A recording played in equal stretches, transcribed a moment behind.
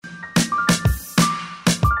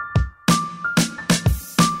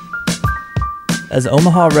As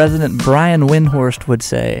Omaha resident Brian Windhorst would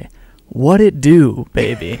say, what it do,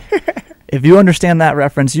 baby? If you understand that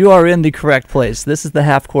reference, you are in the correct place. This is the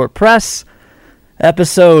Half Court Press,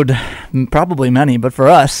 episode, probably many, but for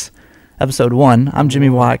us, episode 1. I'm Jimmy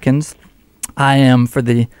Watkins. I am, for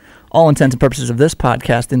the all intents and purposes of this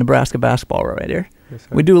podcast, the Nebraska basketball writer. Yes,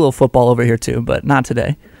 we do a little football over here too, but not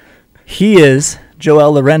today. He is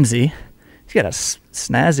Joel Lorenzi. He's got a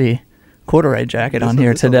snazzy corduroy jacket on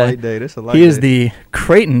here today. He is the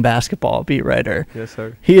Creighton basketball beat writer. Yes,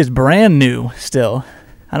 sir. He is brand new still.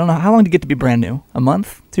 I don't know, how long did you get to be brand new? A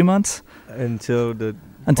month? 2 months? Until the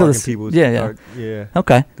people start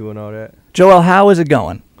okay. doing all that. Joel, how is it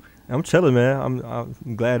going? I'm chilling, man.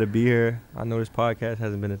 I'm glad to be here. I know this podcast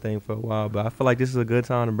hasn't been a thing for a while, but I feel like this is a good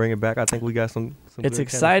time to bring it back. I think we got some it's good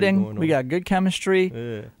exciting. We got good chemistry.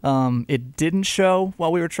 Yeah. It didn't show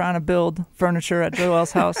while we were trying to build furniture at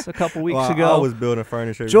Joel's house a couple weeks ago. I was building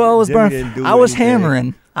furniture. Joel was I was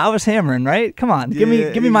hammering. I was hammering, right? Come on, give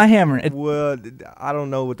me my hammer. Well, I don't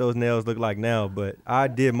know what those nails look like now, but I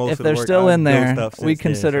did most of the work. If they're still in there, we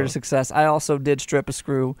consider it a success. I also did strip a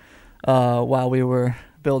screw while we were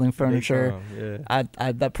building furniture. Yeah.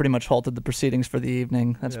 I that pretty much halted the proceedings for the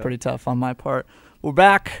evening. That's pretty tough on my part. We're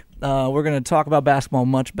back. We're going to talk about basketball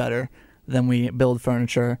much better than we build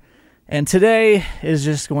furniture. And today is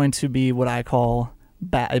just going to be what I call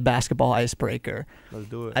a basketball icebreaker. Let's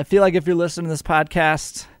do it. I feel like if you're listening to this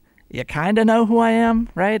podcast, you kind of know who I am,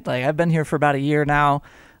 right? Like, I've been here for about a year now,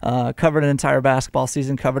 covered an entire basketball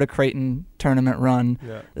season, covered a Creighton tournament run.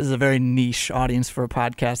 Yeah. This is a very niche audience for a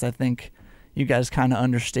podcast. I think you guys kind of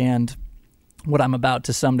understand what I'm about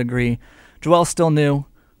to some degree. Joel's still new,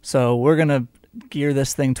 so we're going to gear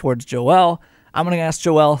this thing towards Joel. I'm going to ask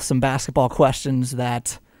Joel some basketball questions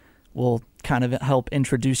that will kind of help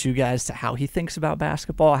introduce you guys to how he thinks about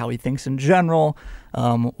basketball, how he thinks in general,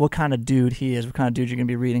 what kind of dude he is, what kind of dude you're going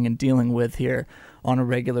to be reading and dealing with here on a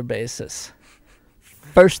regular basis.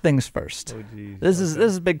 First things first. Oh, geez. This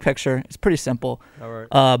is big picture. It's pretty simple. All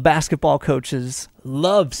right. Basketball coaches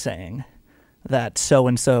love saying that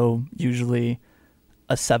so-and-so, usually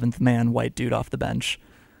a seventh man white dude off the bench,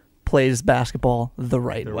 plays basketball the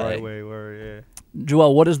right way. The right way, yeah.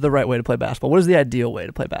 Joel, what is the right way to play basketball? What is the ideal way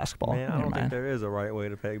to play basketball? Man, I don't think there is a right way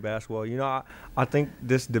to play basketball. You know, I think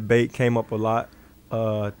this debate came up a lot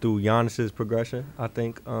through Giannis's progression, I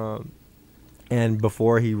think, and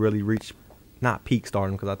before he really reached, not peak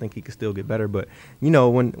stardom, because I think he could still get better, but, you know,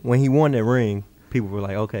 when he won that ring, people were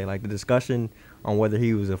like, okay, like the discussion on whether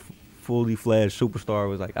he was a fully fledged superstar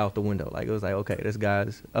was like out the window. Like, it was like, okay, this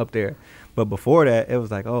guy's up there. But before that, it was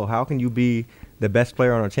like, oh, how can you be the best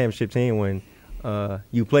player on a championship team when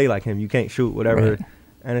you play like him? You can't shoot, whatever. Right.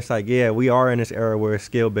 And it's like, yeah, we are in this era where it's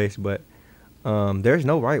skill based, but there's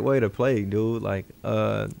no right way to play, dude. Like,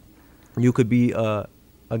 you could be a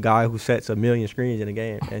guy who sets 1 million screens in a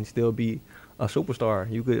game and still be a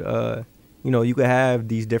superstar. You could, you could have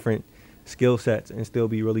these different skill sets and still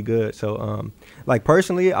be really good. So, like,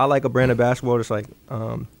 personally, I like a brand of basketball that's like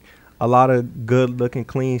a lot of good-looking,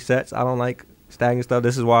 clean sets. I don't like stagnant stuff.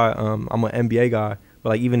 This is why I'm an NBA guy. But,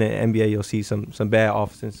 like, even in the NBA, you'll see some bad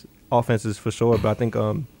offenses for sure. But I think,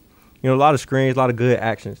 a lot of screens, a lot of good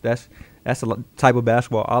actions. That's the type of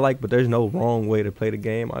basketball I like, but there's no wrong way to play the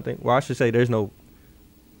game, I think. Well, I should say there's no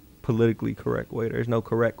politically correct way. There's no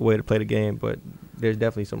correct way to play the game, but there's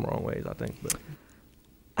definitely some wrong ways, I think. But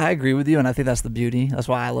I agree with you, and I think that's the beauty. That's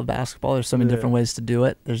why I love basketball. There's so many different ways to do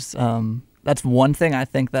it. There's that's one thing I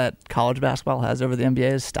think that college basketball has over the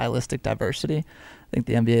NBA is stylistic diversity. I think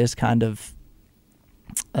the NBA is kind of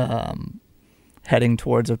heading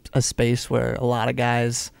towards a space where a lot of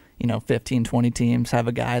guys, 15, 20 teams have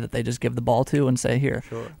a guy that they just give the ball to and say, here,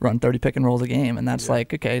 run 30 pick and rolls a game. And that's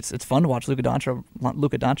like, okay, it's fun to watch Luka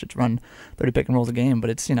Doncic run 30 pick and rolls a game, but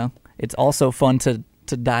it's, it's also fun to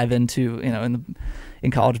dive into, in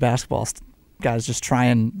college basketball, guys just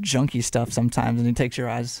trying junky stuff sometimes, and it takes your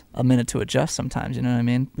eyes a minute to adjust sometimes, you know what I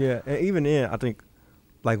mean? Yeah, and even then, I think,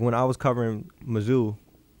 like, when I was covering Mizzou,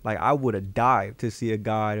 like, I would have dived to see a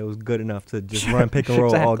guy that was good enough to just run pick and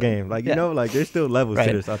roll all game. Like, like, there's still levels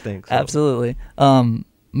to this, I think. So. Absolutely.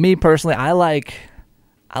 Me personally, I like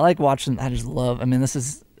watching. I just love. I mean, this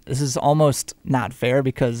is almost not fair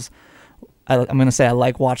because I'm going to say I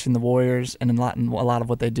like watching the Warriors, and a lot of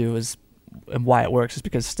what they do is, and why it works is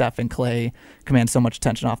because Steph and Clay command so much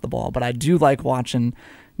attention off the ball. But I do like watching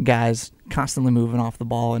guys constantly moving off the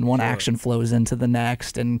ball, and one action flows into the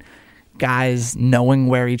next, and guys knowing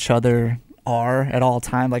where each other are at all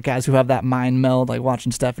time, like guys who have that mind meld, like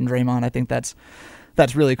watching Steph and Draymond. I think that's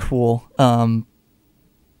really cool.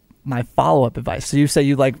 My follow-up advice. So you say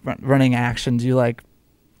you like running actions. You like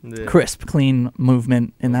Yeah. crisp, clean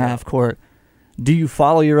movement in the half court. Do you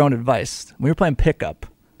follow your own advice? We were playing pickup.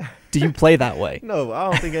 Do you play that way? No, I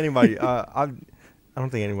don't think anybody. I don't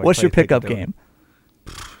think anybody. What's your plays pickup that game?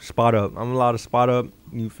 way. Spot up. I'm allowed to spot up.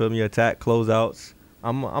 You feel me? Attack, closeouts.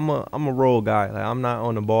 I'm a roll guy. Like, I'm not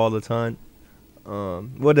on the ball a ton.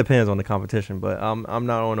 Well, it depends on the competition, but I'm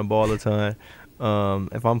not on the ball a ton.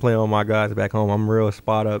 If I'm playing on my guys back home, I'm real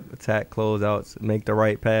spot up, attack, closeouts, make the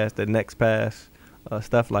right pass, the next pass,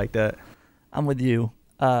 stuff like that. I'm with you.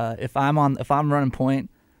 If I'm running point,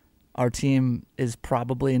 our team is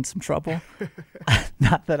probably in some trouble.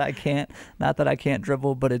 Not that I can't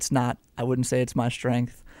dribble, but it's not. I wouldn't say it's my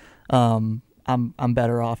strength. I'm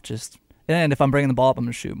better off just. And if I'm bringing the ball up, I'm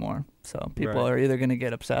gonna shoot more. So people are either gonna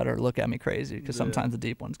get upset or look at me crazy because sometimes the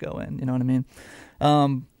deep ones go in. You know what I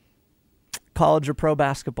mean? College or pro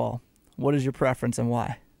basketball? What is your preference and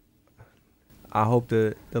why? I hope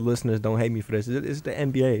the listeners don't hate me for this. It's the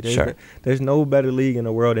NBA. Sure. There's no better league in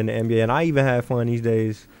the world than the NBA, and I even have fun these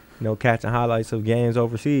days, catching highlights of games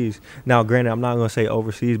overseas. Now, granted, I'm not going to say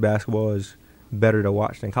overseas basketball is better to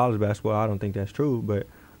watch than college basketball. I don't think that's true, but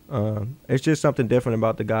it's just something different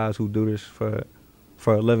about the guys who do this for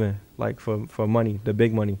a living, like for money, the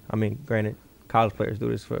big money. I mean, granted, college players do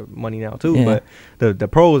this for money now too, but the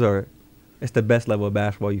pros are. It's the best level of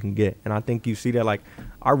basketball you can get. And I think you see that, like,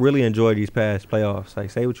 I really enjoyed these past playoffs. Like,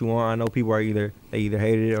 say what you want. I know people are either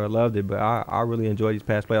hated it or loved it, but I really enjoyed these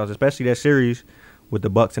past playoffs, especially that series with the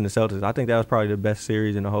Bucks and the Celtics. I think that was probably the best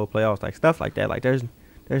series in the whole playoffs. Like, stuff like that. Like, there's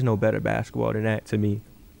no better basketball than that to me.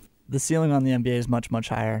 The ceiling on the NBA is much, much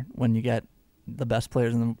higher when you get the best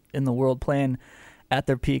players in the world playing at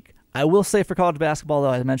their peak. I will say for college basketball, though,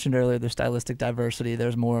 I mentioned earlier, there's stylistic diversity.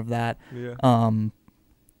 There's more of that. Yeah.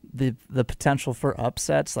 The potential for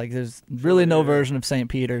upsets, like there's really no version of St.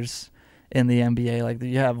 Peter's in the NBA. Like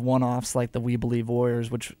you have one-offs like the We Believe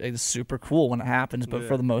Warriors, which is super cool when it happens, but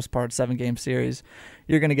for the most part, 7-game series,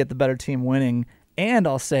 you're going to get the better team winning. And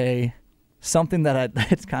I'll say something that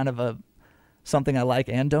it's kind of something I like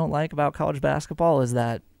and don't like about college basketball is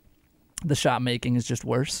that the shot making is just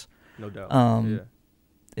worse. No doubt.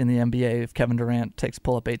 In the NBA, if Kevin Durant takes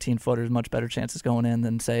pull-up 18-footers, much better chances going in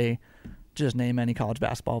than, say, just name any college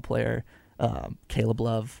basketball player Caleb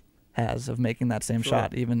Love has of making that same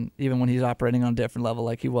shot, even when he's operating on a different level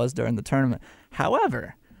like he was during the tournament.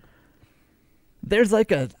 However, there's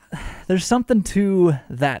something to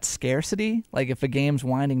that scarcity. Like if a game's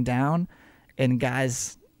winding down and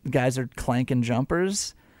guys are clanking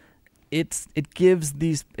jumpers, it gives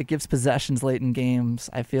possessions late in games,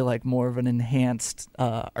 I feel like, more of an enhanced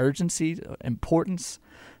urgency, importance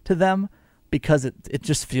to them. Because it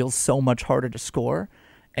just feels so much harder to score.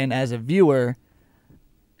 And as a viewer,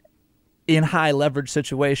 in high leverage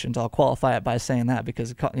situations, I'll qualify it by saying that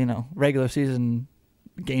because, regular season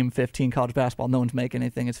game 15 college basketball, no one's making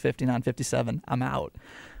anything. It's 59-57. I'm out.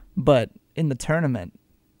 But in the tournament,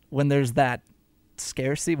 when there's that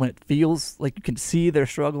scarcity, when it feels like you can see they're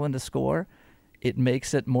struggling to score, it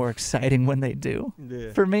makes it more exciting when they do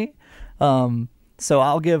for me. So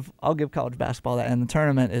I'll give college basketball that. And the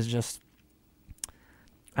tournament is just,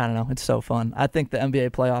 I don't know. It's so fun. I think the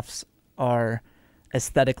NBA playoffs are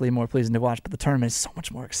aesthetically more pleasing to watch, but the tournament is so much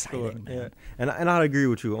more exciting, man. Yeah. And I'd agree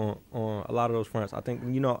with you on a lot of those fronts. I think,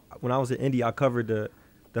 when I was in Indy, I covered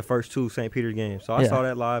the first 2 St. Peter's games. So I saw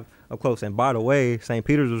that live up close. And by the way, St.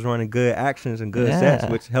 Peter's was running good actions and good sets,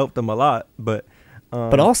 which helped them a lot. But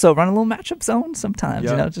also run a little matchup zone sometimes.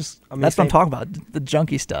 That's what I'm talking about, the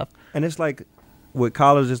junky stuff. And it's like with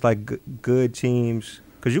college, it's like good teams.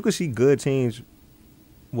 Because you can see good teams.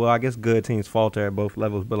 Well, I guess good teams falter at both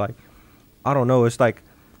levels, but like, I don't know. It's like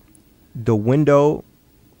the window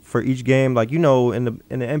for each game. Like in the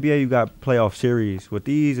NBA, you got playoff series. With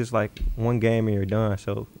these, it's like one game and you're done.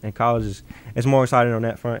 So in college, it's more exciting on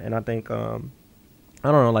that front. And I think I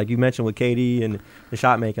don't know. Like you mentioned with KD and the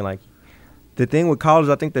shot making. Like the thing with college,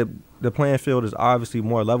 I think that the playing field is obviously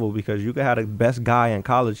more level because you could have the best guy in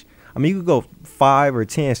college. I mean, you could go 5 or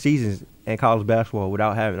 10 seasons in college basketball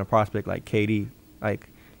without having a prospect like KD. Like.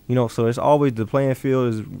 So it's always the playing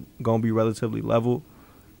field is going to be relatively level.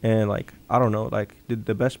 And, like, I don't know, like,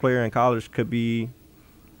 the best player in college could be,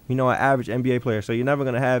 an average NBA player. So you're never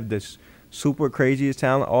going to have this super craziest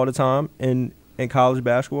talent all the time in college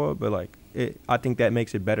basketball. But, like, I think that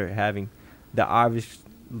makes it better having the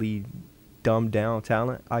obviously dumbed down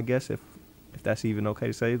talent, I guess, if that's even okay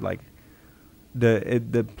to say. Like,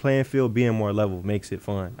 the playing field being more level makes it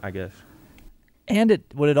fun, I guess. And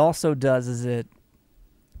what it also does is it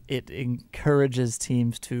encourages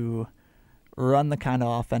teams to run the kind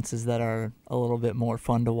of offenses that are a little bit more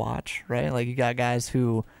fun to watch, right? Like you got guys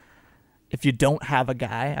who if you don't have a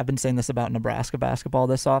guy, I've been saying this about Nebraska basketball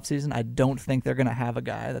this offseason, I don't think they're going to have a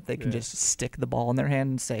guy that they can just stick the ball in their hand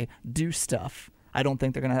and say, do stuff. I don't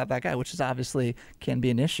think they're going to have that guy, which is obviously can be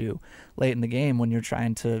an issue late in the game when you're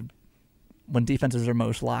trying to, when defenses are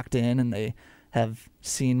most locked in and they have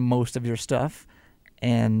seen most of your stuff,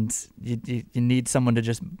 and you need someone to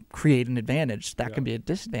just create an advantage. That can be a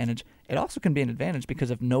disadvantage. It also can be an advantage because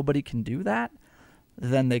if nobody can do that,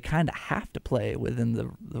 then they kind of have to play within the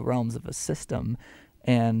realms of a system.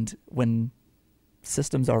 And when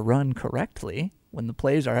systems are run correctly, when the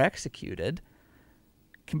plays are executed,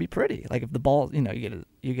 it can be pretty. Like if the ball,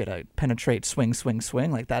 you get a penetrate, swing,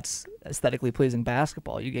 like that's aesthetically pleasing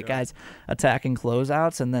basketball. You get guys attacking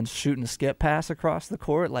closeouts and then shooting a skip pass across the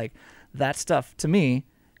court. Like that stuff to me,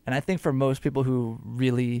 and I think for most people who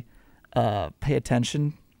really pay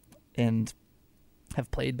attention and have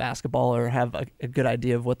played basketball or have a good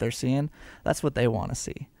idea of what they're seeing, that's what they want to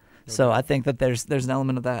see. Okay. So I think that there's an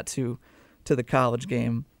element of that to the college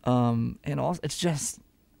game, and also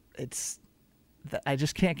I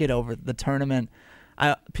just can't get over the tournament.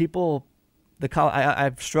 I've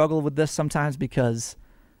struggled with this sometimes because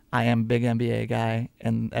I am a big NBA guy,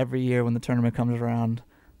 and every year when the tournament comes around,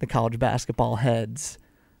 the college basketball heads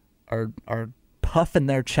are puffing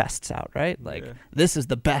their chests out, right? Like this is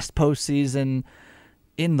the best postseason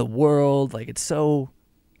in the world. Like it's so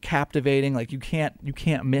captivating. Like you can't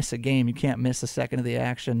miss a game. You can't miss a second of the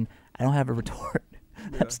action. I don't have a retort.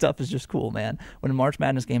 That stuff is just cool, man. When March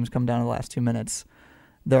Madness games come down to the last 2 minutes,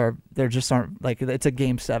 there just aren't, like, it's a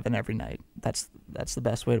game 7 every night. That's the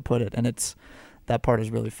best way to put it, and that part is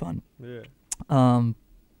really fun. Yeah.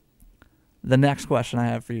 The next question I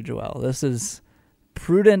have for you, Joel. This is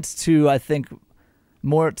prudent to, I think,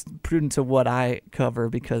 more prudent to what I cover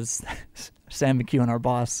because Sam McEwen, our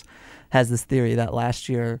boss, has this theory that last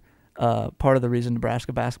year, part of the reason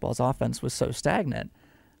Nebraska basketball's offense was so stagnant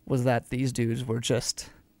was that these dudes were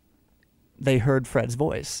they heard Fred's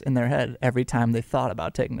voice in their head every time they thought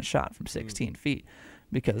about taking a shot from 16 feet,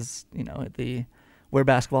 because where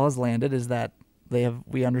basketball has landed is that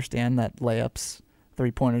we understand that layups,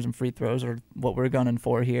 3-pointers, and free throws are what we're gunning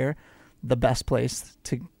for here. The best place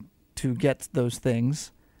to get those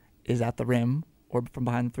things is at the rim or from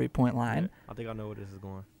behind the 3-point line. I think I know where this is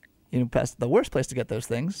going. The worst place to get those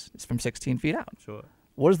things is from 16 feet out. Sure.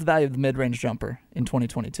 What is the value of the mid-range jumper in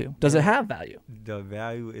 2022? Does it have value? The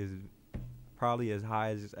value is probably as high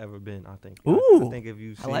as it's ever been, I think. Ooh, I think if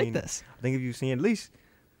you've seen, I like this. I think if you've seen at least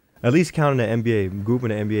counting the NBA, grouping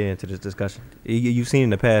the NBA into this discussion, you've seen in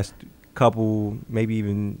the past couple, maybe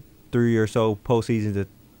even 3 or so postseasons that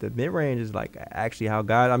the mid-range is like actually how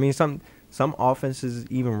guys, I mean, some offenses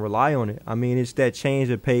even rely on it. I mean, it's that change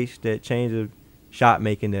of pace, that change of shot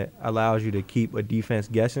making that allows you to keep a defense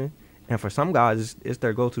guessing. And for some guys, it's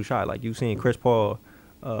their go-to shot. Like you've seen Chris Paul,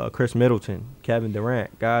 Chris Middleton, Kevin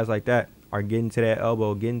Durant, guys like that are getting to that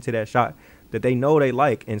elbow, getting to that shot that they know they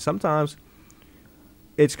like. And sometimes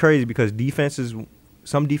it's crazy because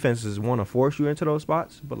some defenses want to force you into those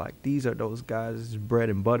spots, but like these are those guys' bread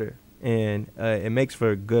and butter. And it makes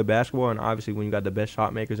for good basketball. And obviously when you got the best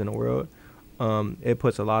shot makers in the world, it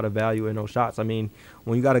puts a lot of value in those shots. I mean,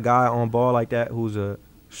 when you got a guy on ball like that who's a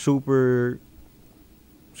super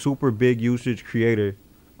big usage creator,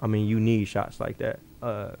 I mean, you need shots like that.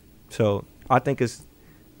 So I think it's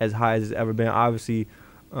as high as it's ever been. Obviously,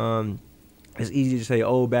 it's easy to say,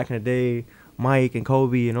 back in the day, Mike and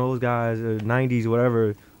Kobe and those guys, 90s,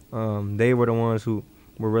 whatever, they were the ones who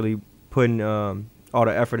were really putting all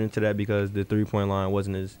the effort into that because the 3-point line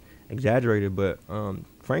wasn't as exaggerated. But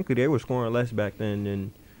frankly, they were scoring less back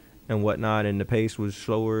then and whatnot, and the pace was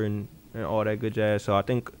slower and all that good jazz. So I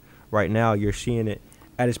think right now you're seeing it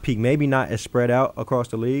at its peak. Maybe not as spread out across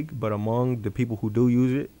the league, but among the people who do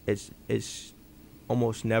use it, it's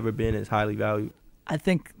almost never been as highly valued. I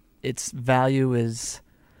think its value is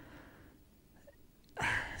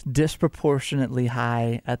disproportionately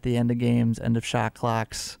high at the end of games, end of shot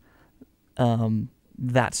clocks.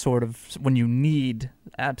 That sort of when you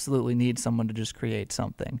absolutely need someone to just create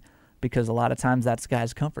something, because a lot of times that's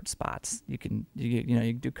guys' comfort spots. You can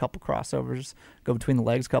do a couple crossovers, go between the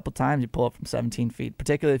legs a couple times, you pull up from 17 feet.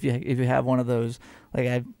 Particularly if you have one of those,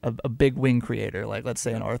 like a big wing creator, like let's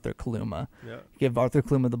say an Arthur Kaluma. Yeah. Give Arthur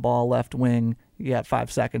Kaluma the ball left wing. You got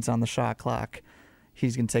 5 seconds on the shot clock.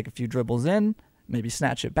 He's gonna take a few dribbles in, maybe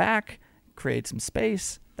snatch it back, create some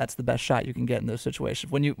space. That's the best shot you can get in those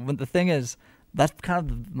situations. When the thing is, that's kind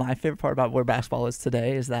of my favorite part about where basketball is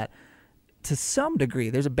today, is that to some degree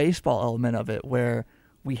there's a baseball element of it where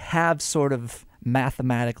we have sort of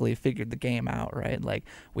mathematically figured the game out, right? Like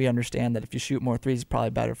we understand that if you shoot more threes, it's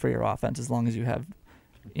probably better for your offense as long as you have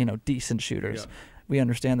decent shooters. Yeah. We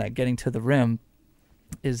understand that getting to the rim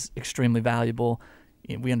is extremely valuable.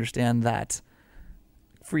 We understand that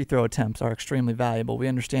free throw attempts are extremely valuable. We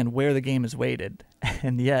understand where the game is weighted.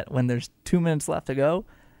 And yet, when there's 2 minutes left to go,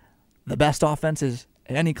 the best offense is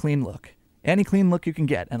any clean look. Any clean look you can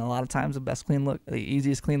get. And a lot of times the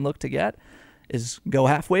easiest clean look to get is go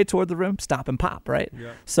halfway toward the rim, stop and pop, right?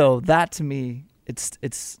 Yeah. So that to me,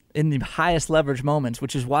 it's in the highest leverage moments,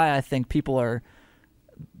 which is why I think people are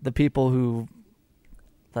the people who,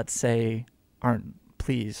 let's say, aren't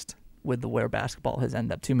pleased with the where basketball has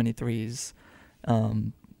ended up. Too many threes,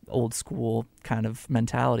 old school kind of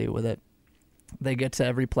mentality with it. They get to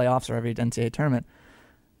every playoffs or every NCAA tournament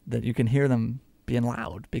that you can hear them being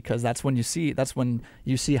loud, because that's when you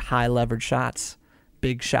see high leverage shots,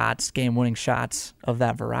 big shots, game winning shots of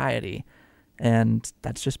that variety. And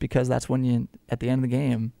that's just because that's when you, at the end of the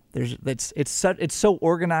game, it's so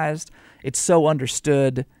organized, it's so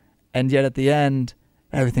understood, and yet at the end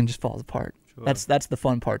everything just falls apart. Sure. That's the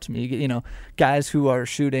fun part to me. Guys who are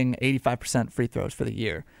shooting 85% free throws for the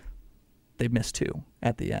year, they miss 2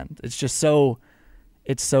 at the end. It's just so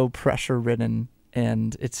pressure ridden,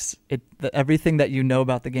 and everything that you know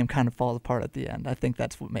about the game kind of falls apart at the end. I think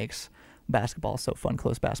that's what makes basketball so fun.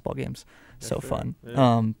 Close basketball games so fun.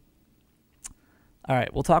 Yeah. All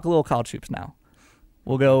right, we'll talk a little college hoops now.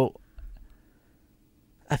 We'll go.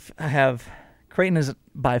 I have Creighton is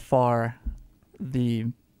by far the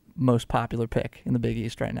most popular pick in the Big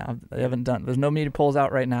East right now. There's no media polls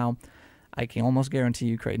out right now. I can almost guarantee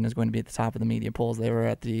you Creighton is going to be at the top of the media polls. They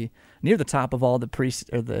were near the top of all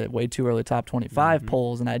the way too early top 25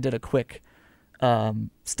 polls, and I did a quick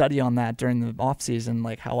study on that during the off season,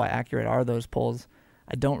 like how accurate are those polls.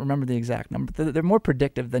 I don't remember the exact number. They're more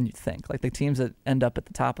predictive than you think. Like the teams that end up at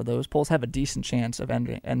the top of those polls have a decent chance of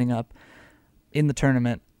ending up in the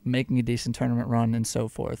tournament, making a decent tournament run, and so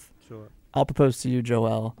forth. Sure. I'll propose to you,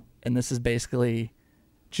 Joel, and this is basically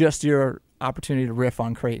just your opportunity to riff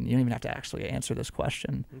on Creighton. You don't even have to actually answer this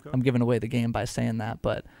question. Okay. I'm giving away the game by saying that,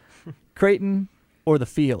 but Creighton or the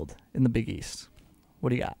field in the Big East? What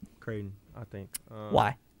do you got? Creighton, I think.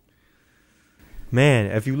 Why? Man,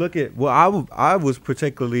 if you look at I was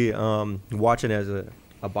particularly watching as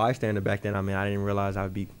a bystander back then. I mean, I didn't realize I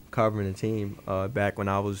would be covering the team back when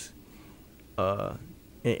I was in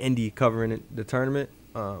Indy covering the tournament.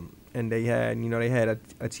 And they had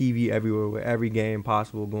a TV everywhere with every game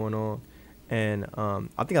possible going on. And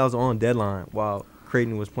I think I was on deadline while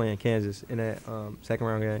Creighton was playing Kansas in that second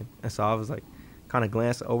round game. And so I was like kind of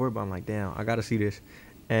glanced over, but I'm like, damn, I got to see this.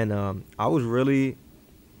 And I was really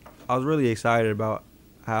excited about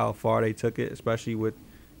how far they took it, especially with,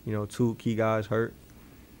 2 key guys hurt.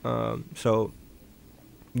 So,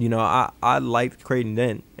 I liked Creighton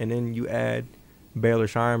then. And then you add Baylor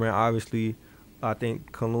Shireman. Obviously, I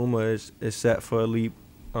think Kaluma is set for a leap.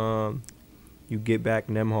 You get back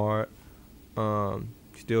Nembhard.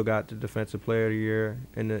 Still got the Defensive Player of the Year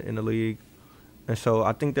in the league. And so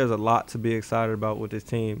I think there's a lot to be excited about with this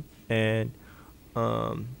team. And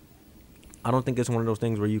I don't think it's one of those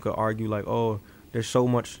things where you could argue like, oh, there's so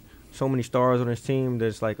many stars on this team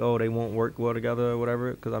that's like, oh, they won't work well together or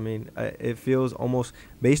whatever. Because, I mean, it feels almost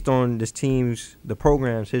based on this team's, the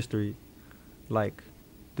program's history, like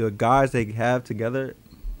the guys they have together,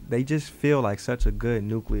 they just feel like such a good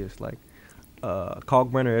nucleus. Like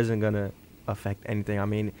Kalkbrenner isn't going to affect anything. I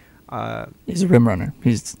mean, he's a rim runner.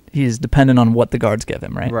 He's dependent on what the guards give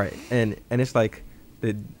him, right? Right. And it's like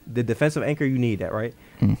the defensive anchor, you need that, right?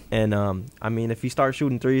 And I mean, if you start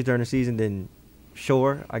shooting threes during the season, then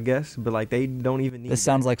sure, I guess. But like they don't even need. This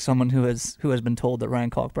sounds like someone who has been told that Ryan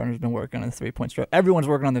Kalkbrenner's been working on the 3-point stroke. Everyone's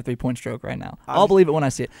working on their 3-point stroke right now. I'll believe it when I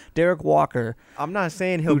see it. Derek Walker. I'm not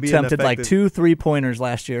saying he'll be attempted like 2 3-pointers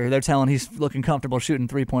last year. They're telling he's looking comfortable shooting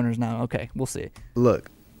 3-pointers now. Okay, we'll see. Look,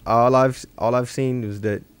 all I've seen is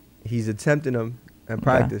that he's attempting them in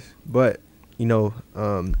practice, but I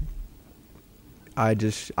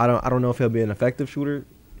don't know if he'll be an effective shooter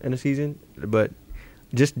in the season, but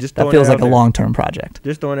just that feels like a long-term project.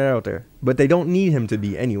 Just throwing it out there, but they don't need him to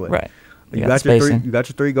be anyway. Right. You got your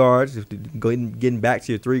 3 guards. Getting back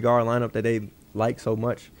to your 3-guard lineup that they like so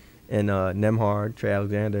much, and Nembhard, Trey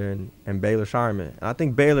Alexander, and Baylor Shireman. And I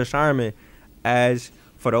think Baylor Shireman, as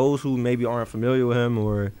for those who maybe aren't familiar with him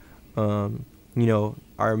or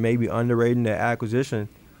are maybe underrating the acquisition,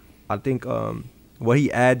 I think what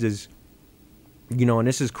he adds is, and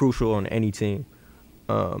this is crucial on any team,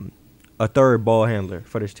 a third ball handler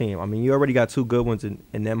for this team. I mean, you already got 2 good ones in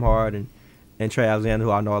Nembhard and Trey Alexander,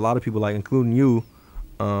 who I know a lot of people like, including you,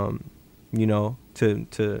 to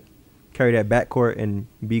carry that backcourt and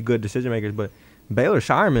be good decision makers. But Baylor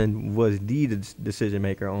Shireman was the decision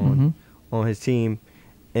maker on his team,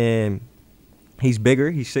 and he's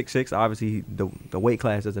bigger. He's 6'6". Obviously, the weight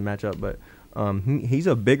class doesn't match up, but he's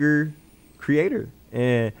a bigger creator,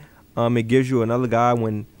 and it gives you another guy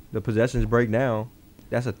when the possessions break down.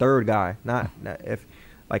 That's a third guy. Not if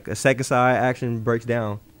like a second side action breaks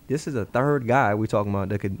down. This is a third guy we're talking about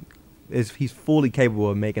that he's fully capable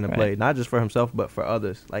of making a play, not just for himself but for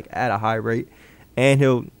others, like at a high rate. And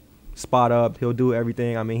he'll spot up. He'll do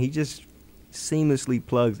everything. I mean, he just seamlessly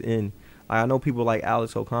plugs in. Like, I know people like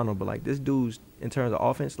Alex O'Connell, but like this dude's in terms of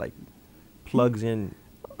offense, like plugs in.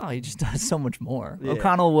 Oh, he just does so much more. Yeah.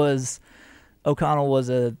 O'Connell was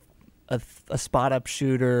a spot up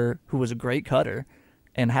shooter who was a great cutter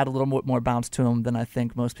and had a little more bounce to him than I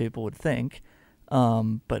think most people would think.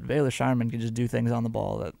 But Baylor Shireman can just do things on the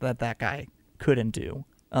ball that guy couldn't do.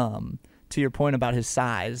 To your point about his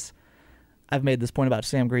size, I've made this point about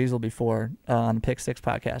Sam Griesel before on the Pick Six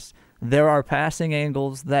podcast. There are passing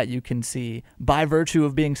angles that you can see by virtue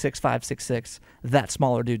of being 6'5", 6'6", that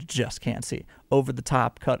smaller dude just can't see. Over the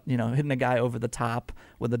top, hitting a guy over the top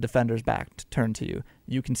with the defender's back turned to you.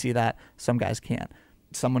 You can see that. Some guys can't.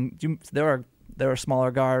 There are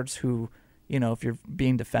smaller guards who, if you're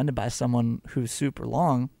being defended by someone who's super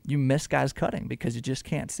long, you miss guys cutting because you just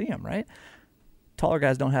can't see them, right? Taller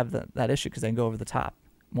guys don't have that issue because they can go over the top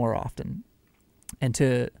more often. And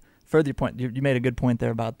to further your point, you made a good point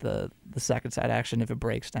there about the second side action if it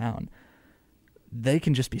breaks down. They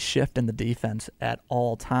can just be shifting the defense at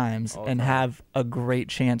all times and have a great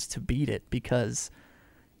chance to beat it because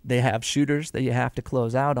they have shooters that you have to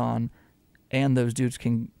close out on, and those dudes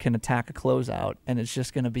can attack a closeout, and it's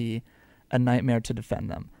just going to be a nightmare to defend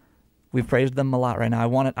them. We've praised them a lot right now. I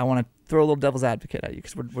want to throw a little devil's advocate at you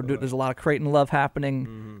because there's a lot of Creighton love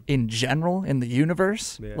happening in general in the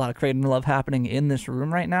universe. Yeah. A lot of Creighton love happening in this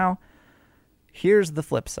room right now. Here's the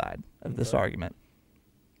flip side of this argument.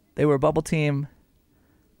 They were a bubble team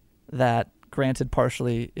that, granted,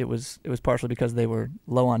 partially it was partially because they were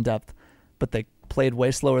low on depth, but they played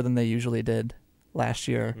way slower than they usually did last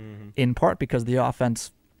year, in part because the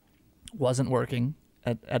offense wasn't working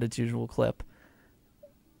at its usual clip.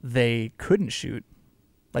 They couldn't shoot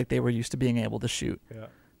like they were used to being able to shoot. Yeah.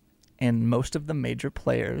 And most of the major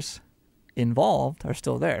players involved are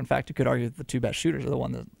still there. In fact, you could argue that the two best shooters are the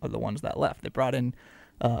ones that left. They brought in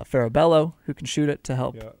Farabello, who can shoot it to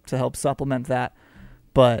help supplement that.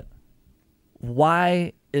 But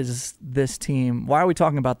why are we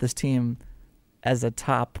talking about this team as a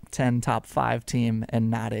top 10, top 5 team and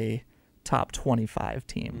not a top 25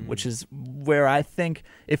 team, which is where I think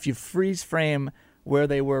if you freeze frame where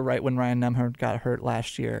they were right when Ryan Nembhard got hurt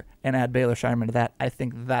last year and add Baylor Shireman to that, I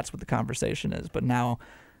think that's what the conversation is. But now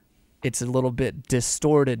it's a little bit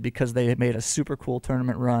distorted because they made a super cool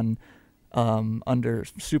tournament run under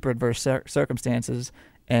super adverse circumstances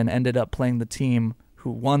and ended up playing the team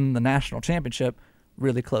who won the national championship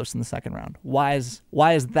really close in the second round. Why is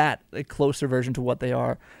that a closer version to what they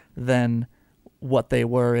are than what they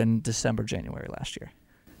were in December, January last year?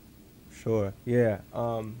 Sure, yeah.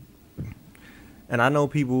 And I know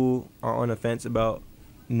people are on the fence about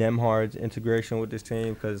Nembhard's integration with this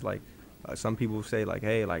team because, some people say,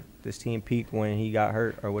 hey, this team peaked when he got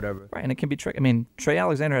hurt or whatever. Right, and it can be tricky. I mean, Trey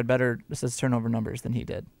Alexander had better assist turnover numbers than he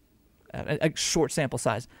did. A short sample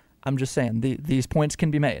size. I'm just saying, these points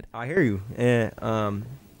can be made. I hear you. And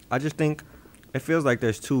I just think it feels like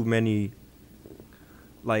there's too many,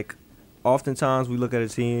 oftentimes we look at a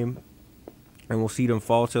team and we'll see them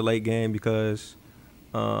fall to a late game because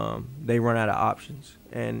they run out of options.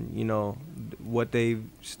 And, what they've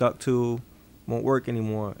stuck to won't work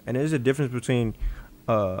anymore. And there's a difference between,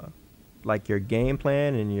 your game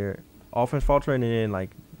plan and your offense faltering and then,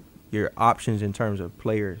 your options in terms of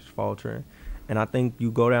players faltering. And I think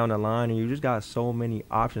you go down the line and you just got so many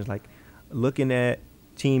options. Looking at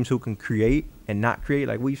teams who can create and not create.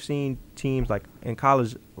 We've seen teams, in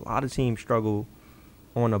college, a lot of teams struggle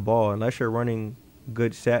on the ball. Unless you're running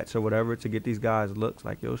good sets or whatever to get these guys looks,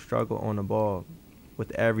 you'll struggle on the ball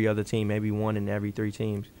with every other team, maybe one in every 3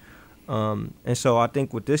 teams. And so I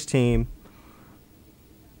think with this team,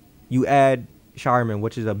 you add Shireman,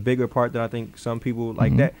 which is a bigger part than I think some people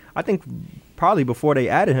that. I think probably before they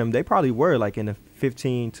added him, they probably were in the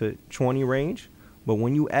 15 to 20 range. But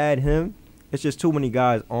when you add him, it's just too many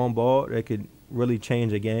guys on ball that could really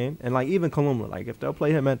change a game. And even Kaluma, if they'll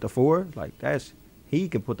play him at the 4, he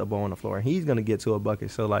can put the ball on the floor and he's gonna get to a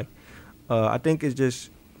bucket. So I think it's just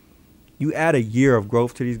you add a year of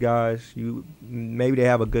growth to these guys. Maybe they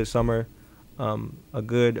have a good summer, a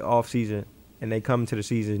good off season, and they come into the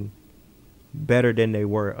season better than they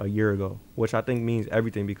were a year ago, which I think means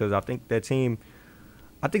everything because I think that team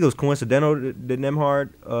I think it was coincidental that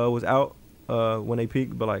Nemhard was out when they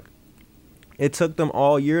peaked, but like it took them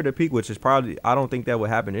all year to peak, which is probably I don't think that would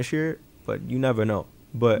happen this year, but you never know.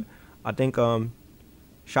 But I think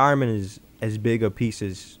Shireman is as big a piece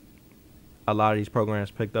as a lot of these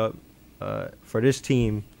programs picked up for this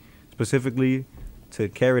team specifically to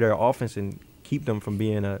carry their offense and keep them from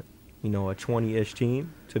being a 20-ish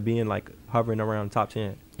team to being like hovering around top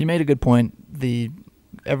 10. You made a good point.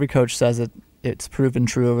 Every coach says it's proven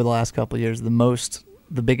true over the last couple of years.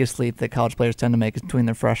 The biggest leap that college players tend to make is between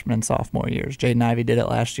their freshman and sophomore years. Jaden Ivey did it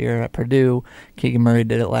last year at Purdue. Keegan Murray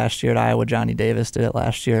did it last year at Iowa. Johnny Davis did it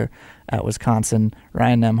last year at Wisconsin.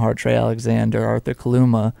 Ryan Nemhard, Trey Alexander, Arthur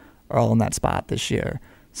Kaluma are all in that spot this year.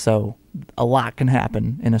 So a lot can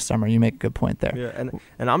happen in a summer. You make a good point there. Yeah,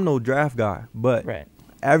 and I'm no draft guy, but right.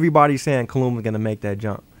 Everybody's saying Kaluma's going to make that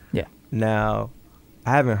jump. Yeah. Now,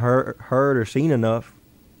 I haven't heard or seen enough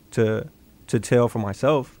to tell for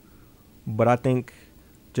myself, but I think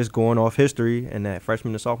just going off history and that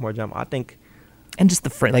freshman to sophomore jump, I think. And just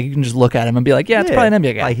like you can just look at him and be like, yeah, it's probably an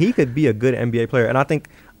NBA guy. Like he could be a good NBA player, and I think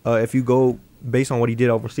if you go based on what he did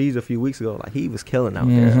overseas a few weeks ago, like he was killing out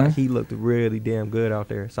there. Like he looked really damn good out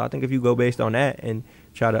there. So I think if you go based on that and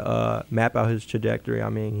try to map out his trajectory, I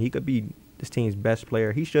mean, he could be this team's best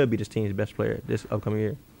player. He should be this team's best player this upcoming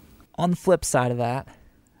year. On the flip side of that,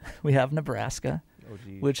 we have Nebraska,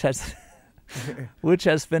 which has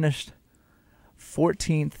finished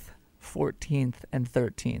 14th, and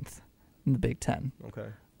 13th in the Big Ten. Okay.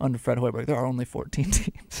 Under Fred Hoiberg, there are only 14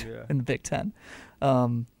 teams Yeah. in the Big Ten.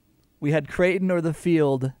 We had Creighton or the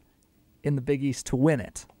Field in the Big East to win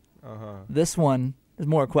it. This one is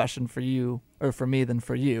more a question for you or for me than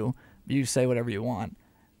for you. You say whatever you want.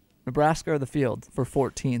 Nebraska or the Field for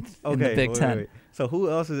 14th in the Big Ten. Wait. So who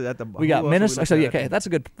else is at the? We got Minnesota. So okay, that's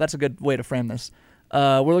a good way to frame this.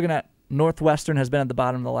 We're looking at Northwestern has been at the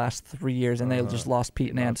bottom of the last 3 years, and they just lost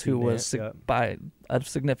Pete Nance, who was by a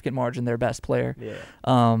significant margin their best player.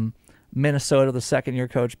 Yeah. Minnesota, the second-year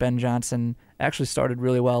coach Ben Johnson actually started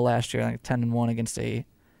really well last year, like 10-1 against a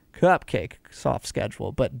cupcake soft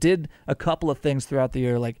schedule, but did a couple of things throughout the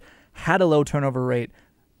year, like had a low turnover rate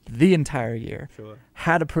the entire year. Sure.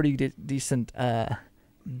 Had a pretty decent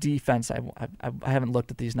defense. I haven't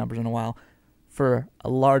looked at these numbers in a while. For a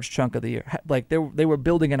large chunk of the year, like they were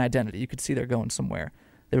building an identity. You could see they're going somewhere.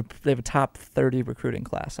 They have a top 30 recruiting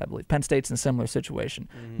class, I believe. Penn State's in a similar situation.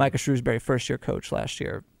 Micah Shrewsbury, first-year coach last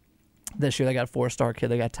year. This year they got a 4-star kid.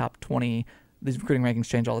 They got top 20. These recruiting rankings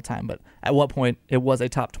change all the time, but at one point it was a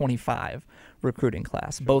top 25 recruiting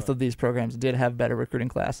class. Sure. Both of these programs did have better recruiting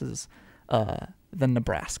classes than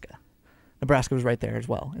Nebraska. Nebraska was right there as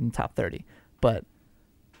well in the top 30, but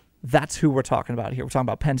that's who we're talking about here. We're talking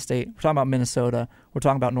about Penn State. We're talking about Minnesota. We're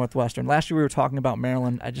talking about Northwestern. Last year we were talking about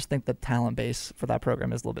Maryland. I just think the talent base for that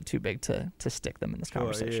program is a little bit too big to stick them in this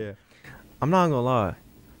conversation. Yeah. I'm not going to lie.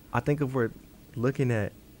 I think if we're looking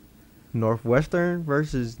at Northwestern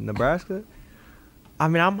versus Nebraska, I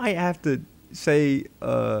mean, I might have to say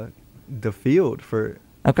the Field for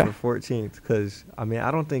 14th because, I mean,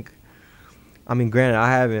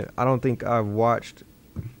 granted, I don't think I've watched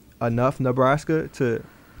enough Nebraska to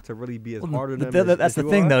really be as hard on them. That's the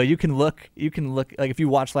thing, though. You can look like if you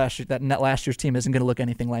watch last year, that last year's team isn't going to look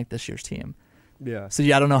anything like this year's team. Yeah. So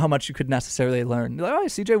I don't know how much you could necessarily learn. Like, oh,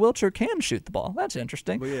 C.J. Wilcher can shoot the ball. That's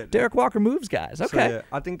interesting. Yeah, Derek Walker moves guys. Okay. So, yeah,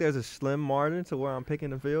 I think there's a slim margin to where I'm picking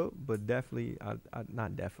the Field, but definitely,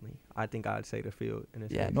 not definitely. I think I'd say the Field in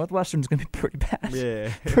this case. Northwestern's going to be pretty bad.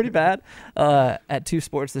 Yeah. Pretty bad. At 2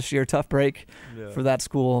 Sports this year. Tough break for that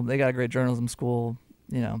school. They got a great journalism school.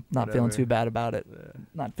 Not feeling too bad about it. Yeah.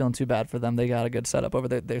 Not feeling too bad for them. They got a good setup over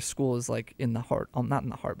there. Their school is like in the heart. Not in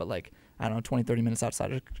the heart, but like, I don't know, 20, 30 minutes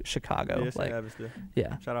outside of Chicago.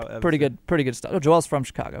 Yeah. Shout out Evanston. Pretty good stuff. Oh, Joel's from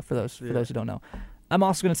Chicago, for those who don't know. I'm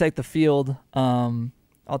also going to take the Field.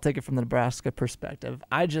 I'll take it from the Nebraska perspective.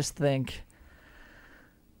 I just think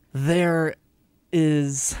there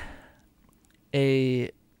is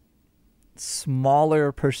a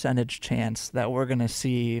smaller percentage chance that we're going to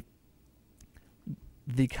see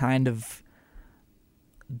the kind of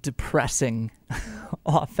depressing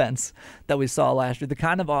offense that we saw last year, the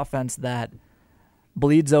kind of offense that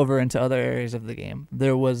bleeds over into other areas of the game.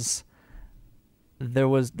 There were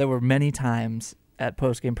many times at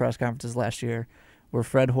post-game press conferences last year where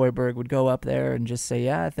Fred Hoiberg would go up there and just say,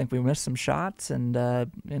 yeah, I think we missed some shots, and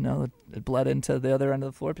it bled into the other end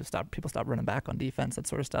of the floor. People stopped running back on defense, that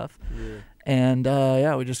sort of stuff. Yeah. And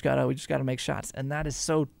we just gotta make shots. And that is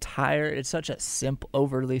so tired. It's such a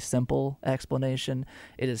overly simple explanation.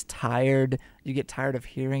 It is tired. You get tired of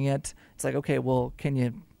hearing it. It's like, okay, well,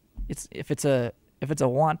 if it's a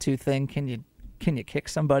want to thing, can can you kick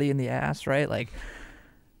somebody in the ass, right? Like,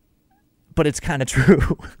 but it's kind of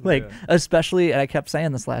true. Like, especially, and I kept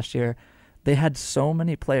saying this last year, they had so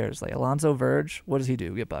many players. Like Alonzo Verge, what does he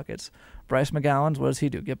do? Get buckets. Bryce McGowan, what does he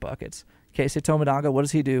do? Get buckets. Keisei Tominaga, what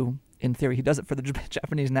does he do? In theory, he does it for the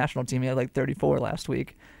Japanese national team. He had like 34 last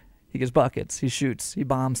week. He gets buckets. He shoots. He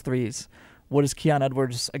bombs threes. What does Keon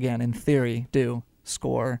Edwards, again, in theory, do?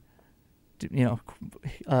 Score.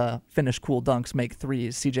 Finish cool dunks, make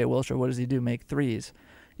threes. CJ Wilshire, what does he do? Make threes.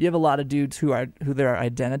 You have a lot of dudes who their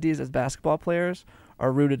identities as basketball players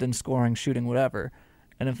are rooted in scoring, shooting, whatever.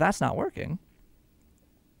 And if that's not working,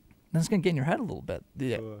 then it's going to get in your head a little bit.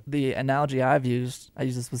 The analogy I use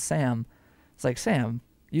this with Sam. It's like, Sam,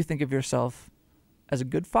 you think of yourself as a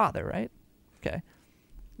good father, right? Okay.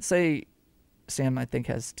 Say Sam, I think,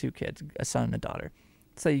 has 2 kids, a son and a daughter.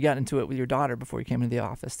 Say you got into it with your daughter before you came into the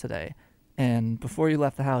office today. And before you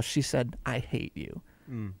left the house, she said, I hate you.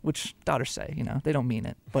 Which daughters say, they don't mean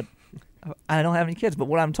it. But I don't have any kids. But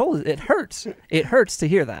what I'm told is it hurts. It hurts to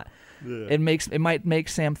hear that. Yeah. It might make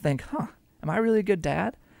Sam think, am I really a good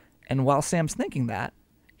dad? And while Sam's thinking that,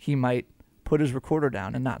 he might put his recorder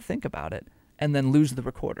down and not think about it and then lose the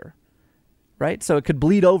recorder. Right? So it could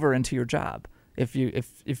bleed over into your job. If you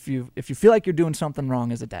feel like you're doing something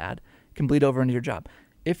wrong as a dad, it can bleed over into your job.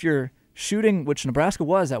 If you're shooting, which Nebraska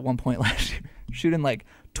was at one point last year, shooting like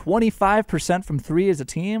 25% from 3 as a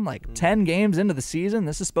team, like 10 games into the season,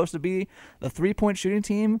 this is supposed to be the 3-point shooting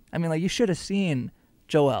team. I mean, like, you should have seen,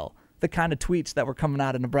 Joel, the kind of tweets that were coming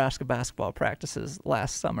out of Nebraska basketball practices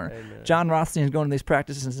last summer. Amen. John Rothstein is going to these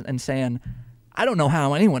practices and saying, I don't know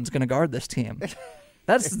how anyone's going to guard this team.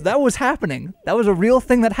 That was happening. That was a real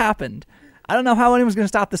thing that happened. I don't know how anyone's going to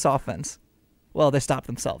stop this offense. Well, they stopped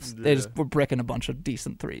themselves. Yeah. They just were bricking a bunch of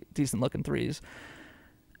decent-looking threes.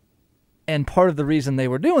 And part of the reason they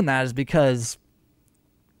were doing that is because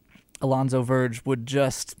Alonzo Verge would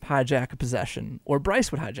just hijack a possession, or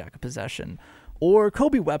Bryce would hijack a possession, or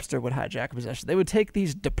Kobe Webster would hijack a possession. They would take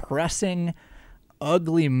these depressing,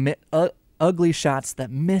 ugly shots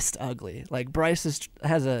that missed ugly. Like Bryce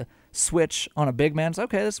has a switch on a big man. It's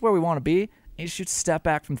okay, this is where we want to be. He shoots step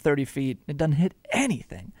back from 30 feet. It doesn't hit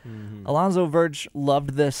anything. Mm-hmm. Alonzo Verge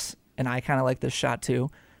loved this, and I kind of like this shot too.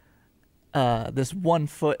 This 1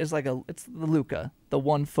 foot is it's the Luka, the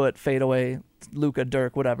 1 foot fadeaway, Luka,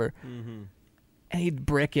 Dirk, whatever. Mm-hmm. And he'd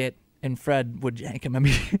brick it, and Fred would yank him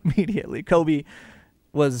immediately. Kobe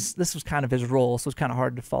this was kind of his role, so it's kind of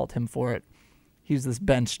hard to fault him for it. He's this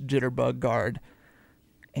bench jitterbug guard.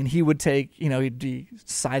 And he would take, he'd be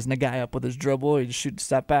sizing a guy up with his dribble. He'd shoot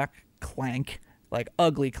step back, clank, like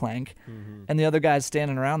ugly clank. Mm-hmm. And the other guys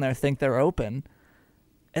standing around there think they're open.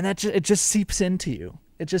 And it just seeps into you.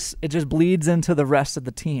 It just bleeds into the rest of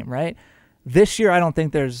the team, right? This year, I don't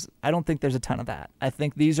think there's a ton of that. I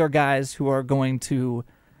think these are guys who are going to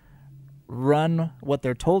run what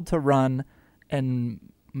they're told to run and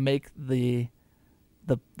make the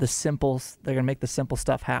simple. They're gonna make the simple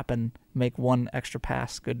stuff happen. Make one extra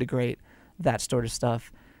pass, good to great, that sort of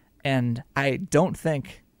stuff. And I don't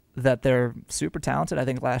think that they're super talented. I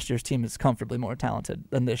think last year's team is comfortably more talented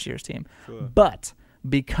than this year's team. Sure. But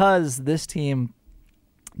because this team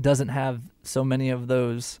doesn't have so many of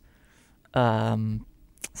those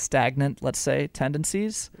stagnant, let's say,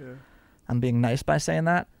 tendencies, I'm being nice by saying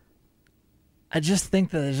that, I just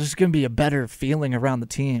think that there's just going to be a better feeling around the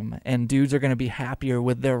team, and dudes are going to be happier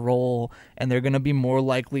with their role, and they're going to be more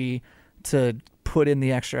likely to put in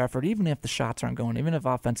the extra effort, even if the shots aren't going, even if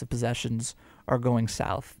offensive possessions are going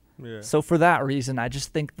south. Yeah. So for that reason, I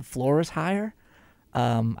just think the floor is higher.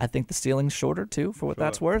 I think the ceiling's shorter, too, for what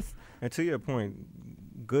that's worth. And to your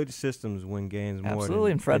point, good systems win games more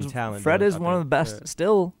Absolutely. than And talent. Fred is one of the best. Yeah.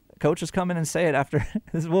 Still, coaches come in and say it after.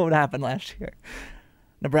 This is what would happen last year.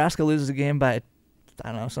 Nebraska loses a game by,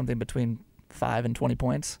 I don't know, something between 5 and 20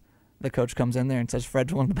 points. The coach comes in there and says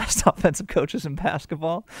Fred's one of the best offensive coaches in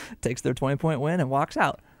basketball, takes their 20-point win, and walks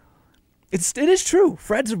out. It is true.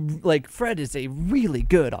 Fred is a really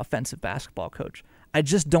good offensive basketball coach. I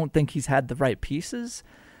just don't think he's had the right pieces.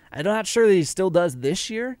 I'm not sure that he still does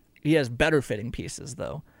this year. He has better fitting pieces,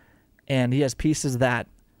 though. And he has pieces that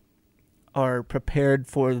are prepared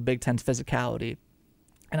for the Big Ten's physicality.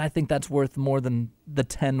 And I think that's worth more than the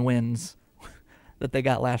 10 wins that they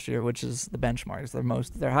got last year, which is the benchmark. It's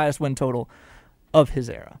their highest win total of his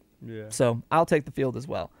era. Yeah. So I'll take the field as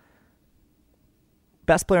well.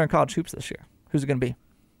 Best player in college hoops this year. Who's it going to be?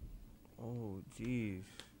 Oh, jeez.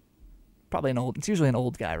 Probably it's usually an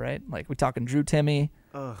old guy, right? Like we're talking Drew Timme.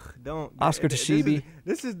 Don't. Oscar Tshiebwe.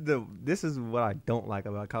 This is what I don't like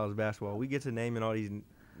about college basketball. We get to naming all these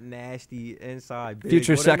nasty inside big.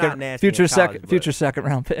 Future Well, they're not second, nasty in college, future second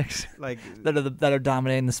round picks like that are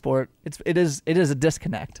dominating the sport. It is a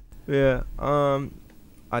disconnect. yeah.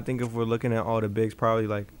 I think if we're looking at all the bigs, probably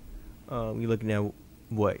like you're looking at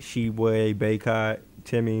what Sheboy, Baycott,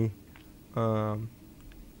 Timmy. I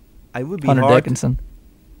would be Hunter hard. Dickinson.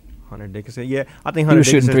 Hunter Dickinson, yeah. I think He Hunter was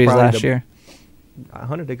shooting Dickinson's threes probably last year.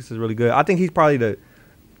 Hunter Dickinson's really good. I think he's probably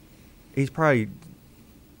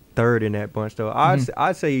third in that bunch though.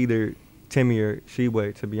 I'd say either Timmy or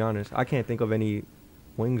Sheboy. To be honest, I can't think of any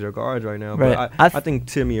wings or guards right now. Right. But I think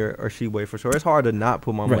Timmy or Sheboy for sure. It's hard to not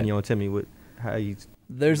put my money on Timmy with how he's.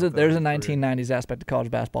 There's a 1990s aspect to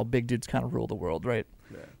college basketball. Big dudes kind of rule the world, right?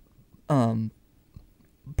 Yeah.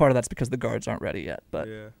 Part of that's because the guards aren't ready yet. But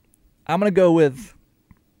Yeah. I'm gonna go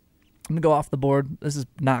off the board. This is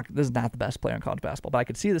not the best player in college basketball, but I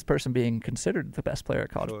could see this person being considered the best player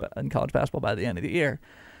in college basketball by the end of the year.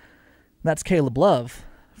 That's Caleb Love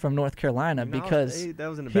from North Carolina because that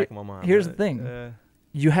was in the back of my mind. Here's the thing.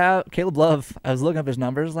 You have Caleb Love. I was looking up his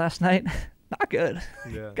numbers last night. Not good.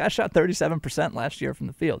 Yeah. Guy shot 37% last year from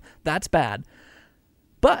the field. That's bad.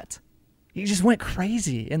 But he just went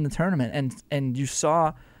crazy in the tournament, and you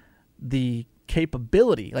saw the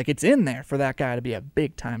capability. Like, it's in there for that guy to be a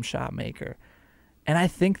big-time shot maker. And I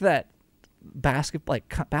think that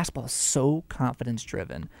basketball is so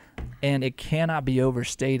confidence-driven, and it cannot be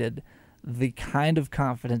overstated the kind of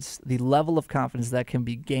confidence, the level of confidence that can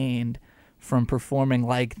be gained from performing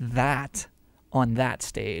like that on that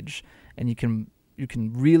stage. And you can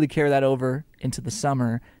really carry that over into the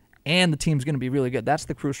summer, and the team's going to be really good. That's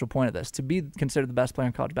the crucial point of this. To be considered the best player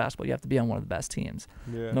in college basketball, you have to be on one of the best teams.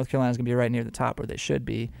 Yeah. North Carolina's going to be right near the top where they should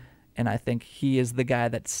be, and I think he is the guy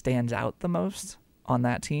that stands out the most on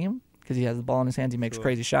that team because he has the ball in his hands. He makes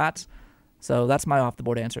crazy shots. So that's my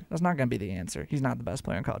off-the-board answer. That's not going to be the answer. He's not the best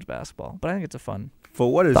player in college basketball, but I think it's a fun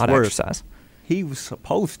for what it's thought worth, exercise. He was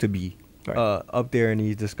supposed to be up there in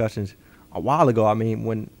these discussions a while ago. I mean,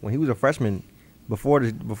 when he was a freshman, before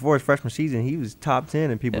his freshman season, he was top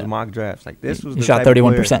 10 in people's mock drafts. Like this was he shot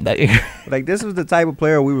 31% that year. Like this was the type of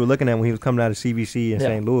player we were looking at when he was coming out of CBC in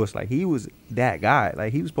St. Louis. Like he was that guy.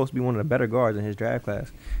 Like he was supposed to be one of the better guards in his draft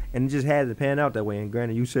class, and it just had to pan out that way. And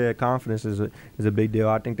granted, you said confidence is a big deal.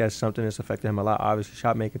 I think that's something that's affected him a lot. Obviously,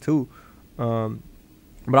 shot making too. But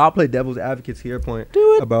I'll play devil's advocate's here point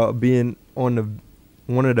about being on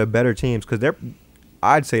one of the better teams because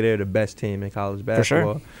I'd say they're the best team in college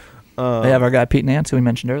basketball. For sure. They have our guy Pete Nance, who we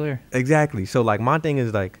mentioned earlier. Exactly. So, like, my thing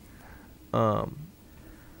is, like, do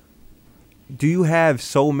you have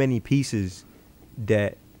so many pieces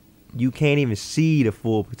that you can't even see the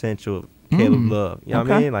full potential of Caleb Love? You know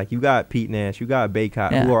what I mean? Like, you got Pete Nance, you got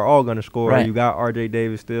Baycott, who are all going to score. Right. You got R.J.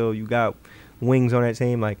 Davis still. You got wings on that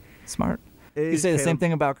team. Like, smart. You say the same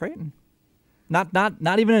thing about Creighton. Not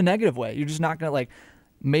even in a negative way. You're just not going to, like,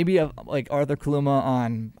 maybe like Arthur Kaluma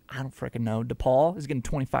on, I don't freaking know, DePaul is getting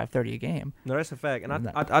 25, 30 a game. No, that's a fact.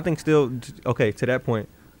 And I think still, okay, to that point,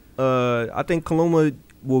 I think Kaluma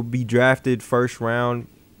will be drafted first round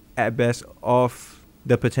at best off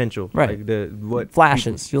the potential. Right. Like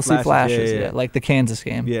flashes. You'll see flashes. Yeah. Like the Kansas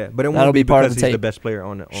game. Yeah, but it that'll won't be part of because the he's tape. the best player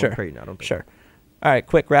on Creighton, I don't think. Sure. All right,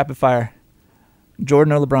 quick rapid fire.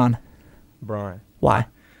 Jordan or LeBron? Brian. Why?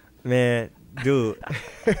 Man, dude.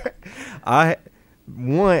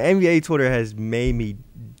 NBA Twitter has made me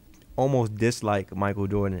almost dislike Michael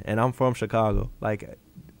Jordan, and I'm from Chicago. Like,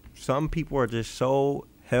 some people are just so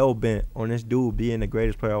hell-bent on this dude being the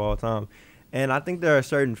greatest player of all time. And I think there are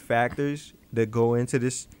certain factors that go into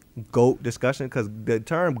this GOAT discussion because the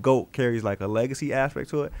term GOAT carries, like, a legacy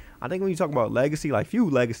aspect to it. I think when you talk about legacy, like, few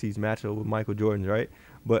legacies match up with Michael Jordan's, right?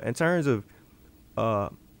 But in terms of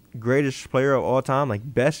greatest player of all time, like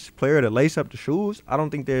best player to lace up the shoes, I don't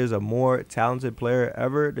think there's a more talented player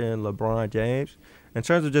ever than LeBron James. In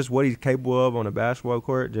terms of just what he's capable of on a basketball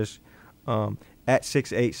court, just at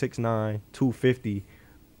 6'8", 6'9", 250,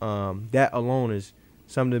 that alone is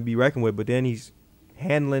something to be reckoned with. But then he's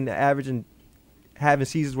handling the average and having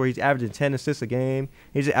seasons where he's averaging 10 assists a game.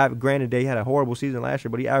 He's granted they had a horrible season last year,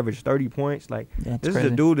 but he averaged 30 points. Like this is a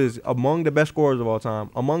dude that's among the best scorers of all time,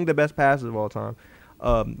 among the best passers of all time.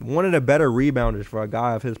 One of the better rebounders for a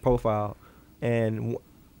guy of his profile, and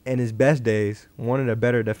in his best days, one of the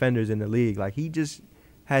better defenders in the league. Like, he just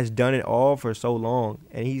has done it all for so long,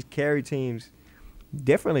 and he's carried teams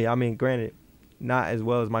differently. I mean, granted, not as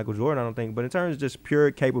well as Michael Jordan, I don't think, but in terms of just pure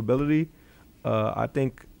capability, I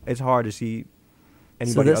think it's hard to see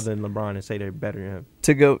anybody other than LeBron and say they're better than him.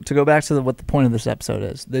 To go back to what the point of this episode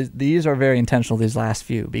is, these are very intentional, these last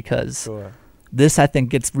few, because this I think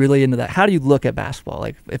gets really into that. How do you look at basketball?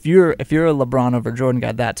 Like if you're a LeBron over Jordan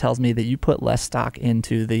guy, that tells me that you put less stock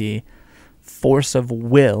into the force of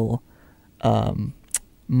will,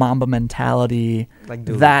 Mamba mentality, Like,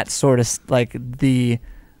 dude. that sort of like the.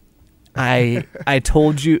 I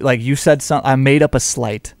told you, like you said, I made up a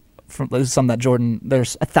slight. This is something that Jordan.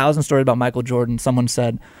 There's 1,000 stories about Michael Jordan. Someone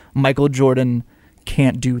said Michael Jordan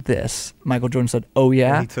can't do this. Michael Jordan said, "Oh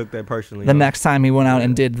yeah." And he took that personally. The next time he went out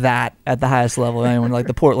and did that at the highest level, anyone like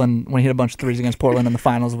the Portland when he hit a bunch of threes against Portland in the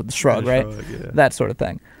finals with the shrug, right? Yeah. That sort of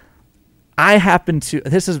thing. I happen to.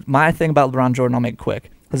 This is my thing about LeBron Jordan. I'll make it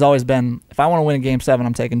quick. Has always been if I want to win a Game 7,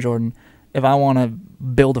 I'm taking Jordan. If I want to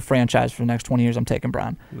build a franchise for the next 20 years, I'm taking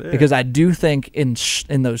Bron. Yeah. Because I do think in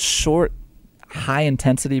those short,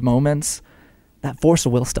 high-intensity moments, that force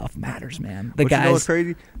of will stuff matters, man. The But guys, you know what's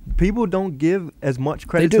crazy? People don't give as much they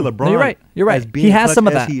credit do. to LeBron. No, you're right. You're right. As being He has clutch some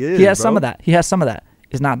of as that. He has bro. some of that. He has some of that.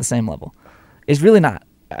 It's not the same level. It's really not.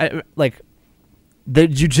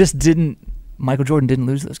 You just didn't. Michael Jordan didn't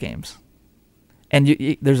lose those games, and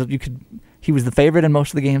he was the favorite in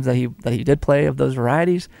most of the games that he did play of those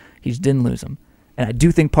varieties. He just didn't lose them, and I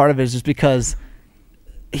do think part of it is just because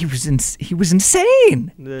he was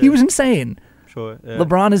insane. Yeah. He was insane. Sure. Yeah.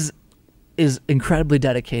 LeBron is incredibly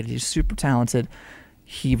dedicated. He's super talented.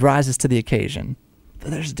 He rises to the occasion.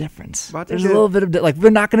 But there's a difference. There's a little bit of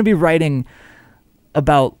we're not going to be writing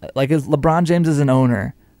about as LeBron James is an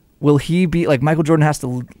owner. Will he be like Michael Jordan has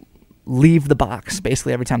to leave the box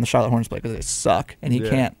basically every time the Charlotte Hornets play because they suck and he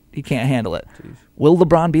can't handle it. Jeez. Will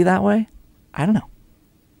LeBron be that way? I don't know.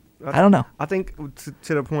 I don't know. I think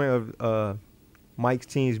to the point of Mike's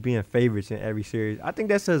teams being favorites in every series, I think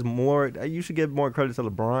that says more. You should give more credit to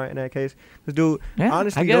LeBron in that case. Because, dude,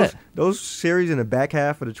 honestly, those series in the back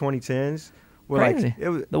half of the 2010s were crazy.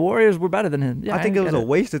 The Warriors were better than him. Yeah, I think it was a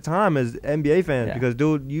waste of time as NBA fans because,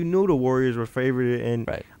 dude, you knew the Warriors were favored. And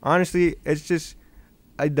honestly, it's just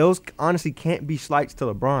those honestly can't be slights to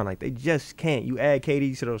LeBron. Like, they just can't. You add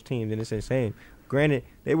KD to those teams, and it's insane. Granted,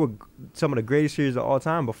 they were some of the greatest series of all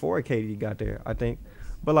time before KD got there, I think.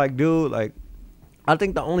 But, dude, I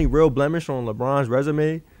think the only real blemish on LeBron's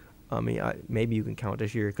resume, maybe you can count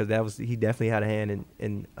this year because he definitely had a hand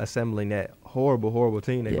in assembling that horrible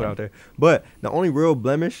team they put out there. But the only real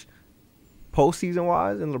blemish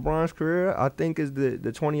postseason-wise in LeBron's career, I think, is the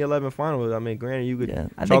 2011 finals. I mean, granted, you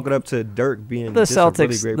could chalk it up to Dirk being the just a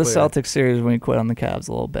really great the player. Celtics series when he quit on the Cavs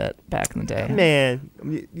a little bit back in the day. Man,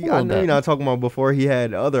 I know you're not talking about before he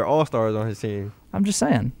had other All-Stars on his team. I'm just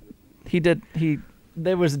saying.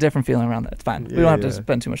 There was a different feeling around that. It's fine. We don't have to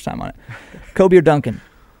spend too much time on it. Kobe or Duncan?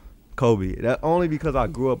 Kobe. That only because I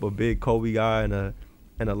grew up a big Kobe guy and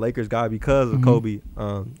a Lakers guy because of Kobe.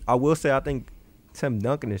 I will say I think Tim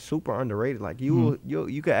Duncan is super underrated. Like you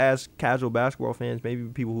could ask casual basketball fans, maybe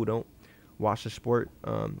people who don't watch the sport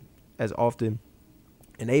as often,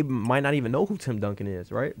 and they might not even know who Tim Duncan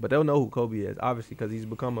is, right? But they'll know who Kobe is, obviously, because he's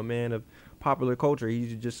become a man of popular culture.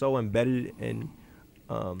 He's just so embedded in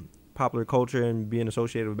popular culture and being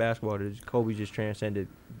associated with basketball that Kobe just transcended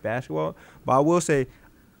basketball. But I will say,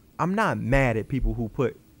 I'm not mad at people who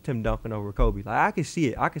put Tim Duncan over Kobe. Like, I can see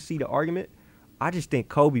it. I can see the argument. I just think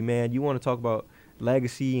Kobe, man, you want to talk about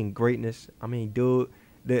legacy and greatness. I mean, dude,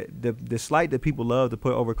 the slight that people love to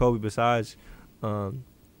put over Kobe besides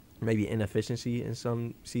maybe inefficiency in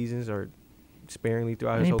some seasons or sparingly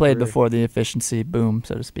throughout his whole career. He played career. before the efficiency boom,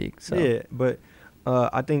 so to speak. So. Yeah, but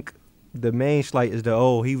I think the main slight is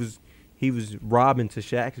he was robbing to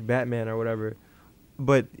Shaq's Batman or whatever.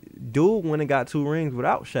 But dude went and got 2 rings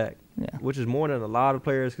without Shaq, which is more than a lot of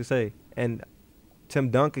players could say. And Tim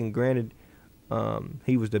Duncan, granted,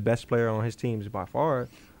 he was the best player on his teams by far.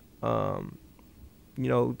 Tim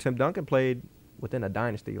Duncan played within a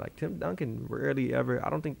dynasty. Like, Tim Duncan I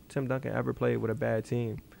don't think Tim Duncan ever played with a bad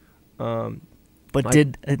team.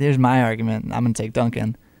 Here's my argument. I'm going to take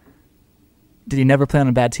Duncan. Did he never play on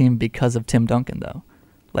a bad team because of Tim Duncan, though?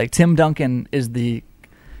 Like, Tim Duncan is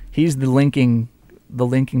he's the linking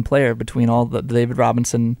player between all the David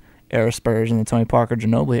Robinson era Spurs and the Tony Parker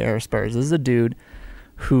Ginobili era Spurs. This is a dude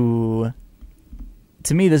who,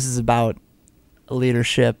 to me, this is about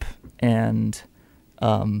leadership and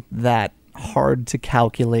that hard to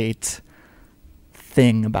calculate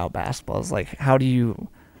thing about basketball. It's like, how do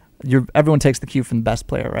everyone takes the cue from the best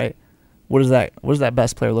player, right? What does that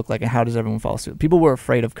best player look like, and how does everyone follow suit? People were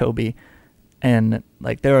afraid of Kobe, and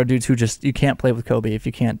like there are dudes who just, you can't play with Kobe if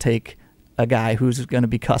you can't take a guy who's going to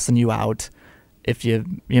be cussing you out if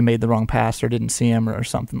you made the wrong pass or didn't see him or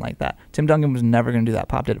something like that. Tim Duncan was never going to do that.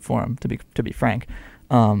 Pop did it for him, to be frank.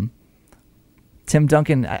 Tim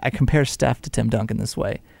Duncan, I compare Steph to Tim Duncan this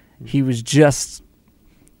way. He was just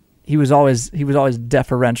he was always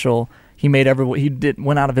deferential. He made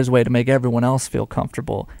went out of his way to make everyone else feel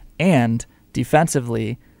comfortable. And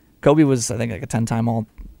defensively, Kobe was, I think, like a 10-time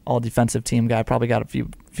all defensive team guy. Probably got a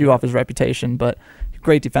few off his reputation, but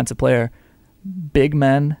great defensive player. Big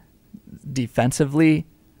men defensively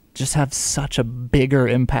just have such a bigger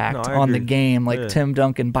impact on the game. Like Tim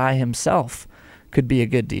Duncan by himself could be a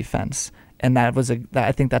good defense. And I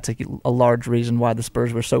think that's a large reason why the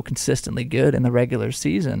Spurs were so consistently good in the regular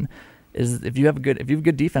season. Is if you have a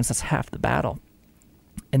good defense, that's half the battle.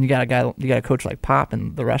 And you got a coach like Pop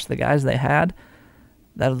and the rest of the guys they had,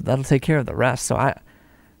 that'll take care of the rest. So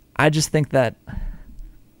I just think that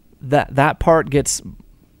part gets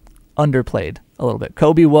underplayed a little bit.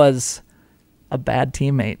 Kobe was a bad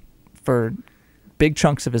teammate for big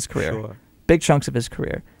chunks of his career. Sure. Big chunks of his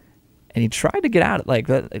career. And he tried to get out of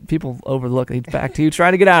that. People overlook. He tried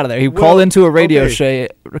to get out of there. He called into a radio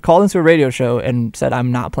show and said,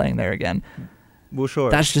 "I'm not playing there again." Well,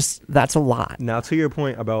 sure. That's a lot. Now, to your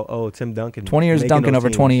point about Tim Duncan, 20 years of Duncan over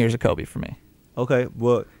 20 years of Kobe for me. Okay,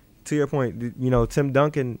 well, to your point, Tim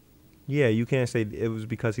Duncan, yeah, you can't say it was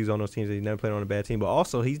because he's on those teams that he never played on a bad team, but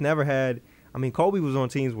also he's never had. I mean, Kobe was on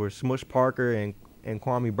teams where Smush Parker and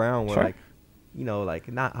Kwame Brown were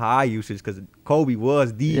not high usage because Kobe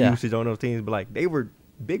was the usage on those teams, but like they were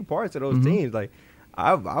big parts of those teams. Like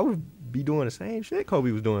I would be doing the same shit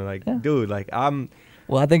Kobe was doing. Like, dude, like I'm.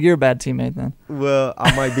 Well, I think you're a bad teammate then. Well,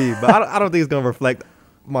 I might be, but I don't think it's gonna reflect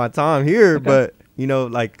my time here. Okay. But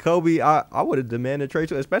like Kobe, I would have demanded trade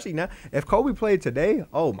too, especially now. If Kobe played today,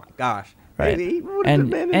 oh my gosh. Right. He would have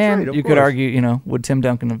demanded and trade, you could argue, would Tim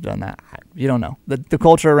Duncan have done that? You don't know. The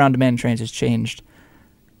culture around demanding trades has changed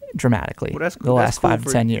dramatically the last 5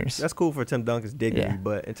 to 10 years. That's cool for Tim Duncan's dignity,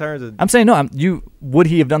 but in terms of... I'm saying, no, would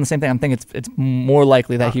he have done the same thing? I'm thinking it's more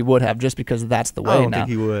likely that he would have just because that's the way now. I don't think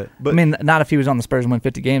he would. But, I mean, not if he was on the Spurs and win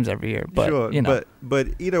 50 games every year, but, sure, But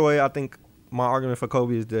either way, I think my argument for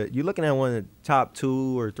Kobe is that you're looking at one of the top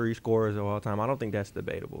 2 or 3 scorers of all time. I don't think that's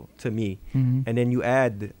debatable to me. Mm-hmm. And then you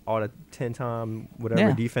add all the 10-time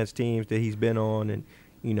defense teams that he's been on and,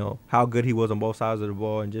 how good he was on both sides of the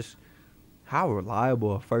ball and just how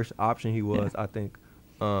reliable a first option he was, I think.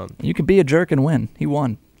 You could be a jerk and win. He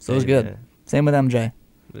won. So it was good. Same with MJ.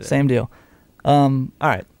 Yeah. Same deal. All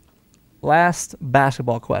right. Last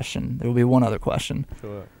basketball question. There will be one other question.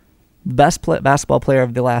 Sure. Best basketball player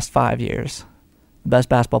of the last 5 years. Best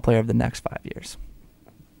basketball player of the next 5 years.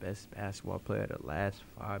 Best basketball player of the last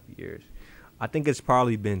 5 years. I think it's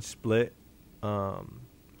probably been split. I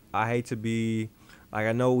hate to be... Like,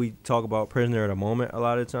 I know we talk about prisoner of the moment a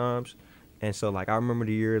lot of times. And so, like, I remember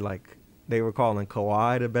the year, like, they were calling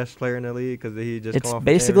Kawhi the best player in the league because he just It's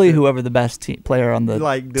basically whoever the best player on the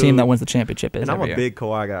team that wins the championship is. And I'm a year. big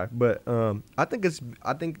Kawhi guy. But I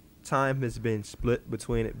think time has been split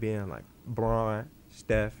between it being, like, Bron,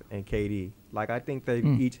 Steph, and KD. Like, I think they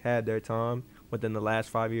each had their time. Within the last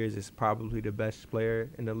 5 years, is probably the best player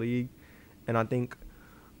in the league. And I think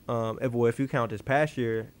if you count this past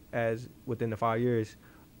year as within the 5 years,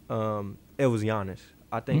 it was Giannis.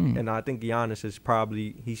 I think Giannis is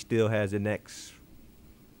probably, he still has the next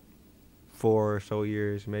 4 or so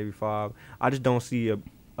years, maybe 5. I just don't see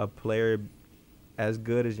a player as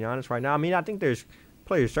good as Giannis right now. I mean, I think there's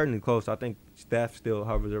players certainly close. I think Steph still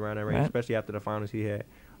hovers around that range, especially after the finals he had.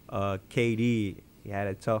 KD, he had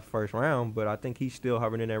a tough first round, but I think he's still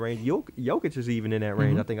hovering in that range. Jokic is even in that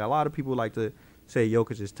range. I think a lot of people like to say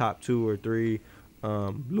Jokic is top 2 or 3.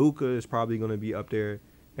 Luka is probably going to be up there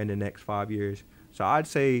in the next 5 years. So I'd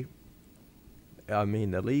say, I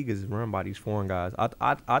mean, the league is run by these foreign guys.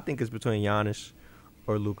 I think it's between Giannis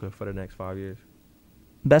or Luka for the next 5 years.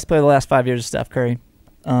 Best player of the last 5 years is Steph Curry.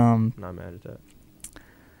 Not mad at that.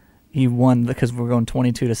 He won because we're going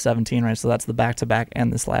 22-17, right? So that's the back-to-back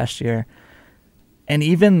and this last year. And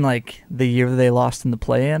even, like, the year that they lost in the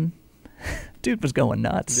play-in, dude was going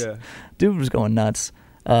nuts. Yeah. Dude was going nuts.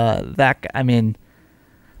 I mean,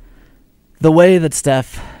 the way that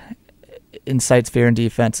Steph incites fear in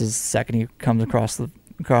defense is second he comes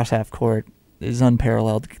across half court is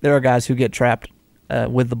unparalleled. There are guys who get trapped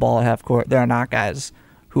with the ball at half court. There are not guys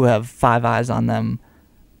who have 5 eyes on them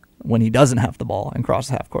when he doesn't have the ball and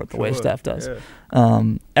crosses half court the way Steph does.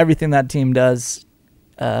 Yeah. Everything that team does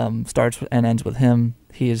starts and ends with him.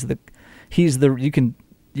 He's the you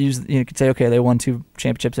can say, okay, they won 2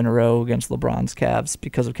 championships in a row against LeBron's Cavs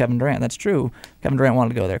because of Kevin Durant. That's true. Kevin Durant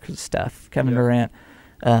wanted to go there because of Steph. Kevin Durant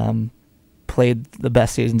played the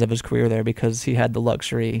best seasons of his career there because he had the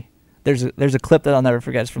luxury. There's a clip that I'll never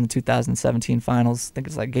forget. It's from the 2017 finals. I think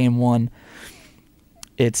it's like game 1.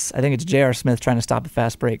 I think it's J.R. Smith trying to stop a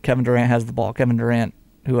fast break. Kevin Durant has the ball. Kevin Durant,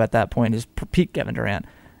 who at that point is peak Kevin Durant,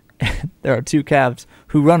 there are two Cavs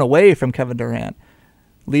who run away from Kevin Durant,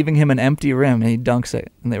 leaving him an empty rim, and he dunks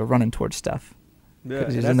it, and they were running towards Steph.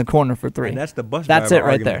 Because he's in the corner for three. And that's the bus That's driver it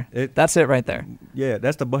right argument. there. That's it right there. Yeah,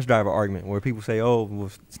 that's the bus driver argument where people say, oh,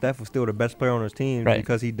 well, Steph was still the best player on his team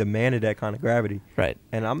because he demanded that kind of gravity. Right.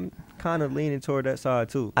 And I'm kind of leaning toward that side,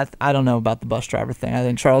 too. I don't know about the bus driver thing. I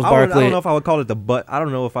think Charles Barkley. I don't know if I would call it I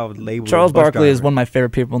don't know if I would label Charles it bus Barkley driver. is one of my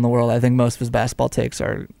favorite people in the world. I think most of his basketball takes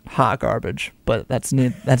are hot garbage, but that's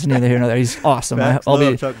neither here nor there. He's awesome. I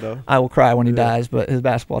will cry when he dies, but his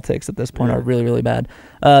basketball takes at this point are really, really bad.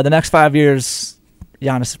 The next 5 years,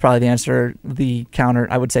 Giannis is probably the answer. The counter,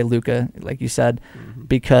 I would say Luka, like you said,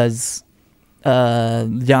 because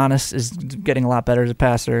Giannis is getting a lot better as a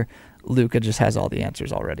passer. Luka just has all the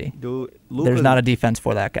answers already. Dude, there's not a defense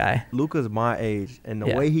for that guy. Luka's my age, and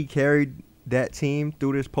the way he carried that team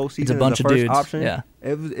through this postseason, it's a bunch as the of first dudes. option, yeah,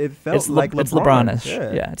 it felt like it's LeBron.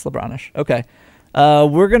 LeBronish. Yeah, it's LeBronish. Okay,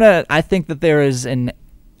 I think that there is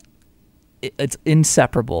it's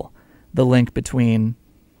inseparable, the link between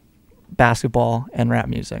basketball and rap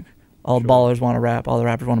music. All the ballers want to rap, all the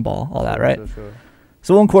rappers want to ball, all that, right? Sure.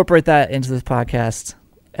 So we'll incorporate that into this podcast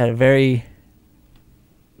at a very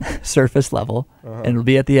surface level, and it'll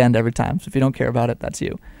be at the end every time. So if you don't care about it, that's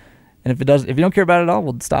you. And if you don't care about it at all,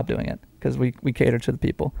 we'll stop doing it because we cater to the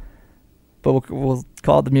people. But we'll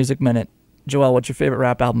call it the Music Minute. Joel, what's your favorite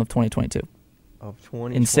rap album of 2022? Of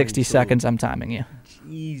 2022. In 60 seconds, I'm timing you.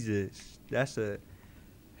 Jesus, that's a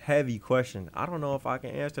heavy question. I don't know if I can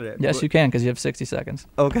answer that. Yes, you can because you have 60 seconds.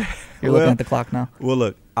 Okay. You're looking at the clock now. Well,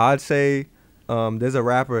 look, I'd say there's a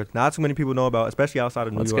rapper not too many people know about, especially outside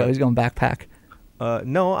of New York. Let's go. He's going backpack.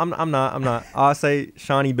 No, I'm not. I'll say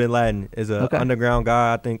Shawnee Bin Laden is an underground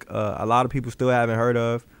guy I think a lot of people still haven't heard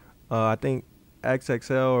of. I think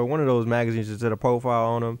XXL or one of those magazines just did a profile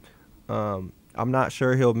on him. I'm not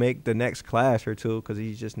sure he'll make the next Clash or two because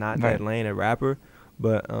he's just not that lane of rapper.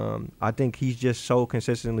 But I think he's just so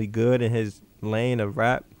consistently good in his lane of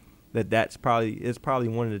rap it's probably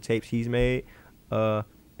one of the tapes he's made.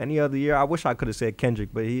 Any other year, I wish I could have said Kendrick,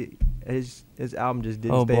 but his album just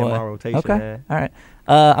didn't stay in my rotation. Okay, man. all right.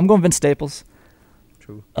 I'm going Vince Staples.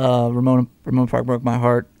 True. Ramona Park Broke My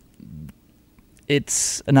Heart.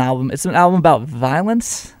 It's an album. It's an album about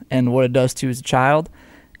violence and what it does to you as a child.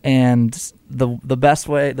 And the best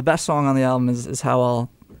song on the album is it's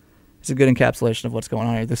a good encapsulation of what's going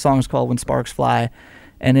on here. The song is called When Sparks Fly,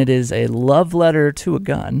 and it is a love letter to a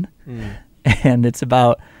gun. And it's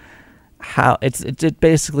about how it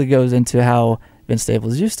basically goes into how Vince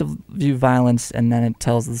Staples used to view violence, and then it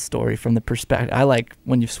tells the story from the perspective. I like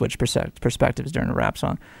when you switch perspectives during a rap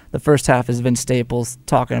song. The first half is Vince Staples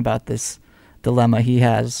talking about this dilemma he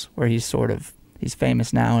has, where he's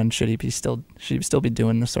famous now, and should he still be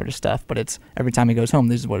doing this sort of stuff? But it's every time he goes home,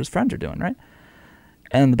 this is what his friends are doing, right?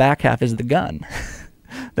 And the back half is the gun,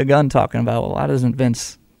 the gun talking about, well, why doesn't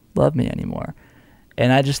Vince love me anymore?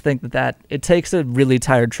 And I just think that it takes a really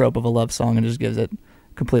tired trope of a love song and just gives it a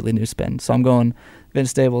completely new spin. So I'm going Vince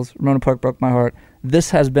Staples, Ramona Park Broke My Heart. This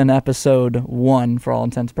has been episode 1, for all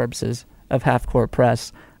intents and purposes, of Half Court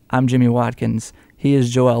Press. I'm Jimmy Watkins. He is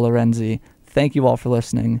Joel Lorenzi. Thank you all for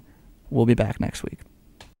listening. We'll be back next week.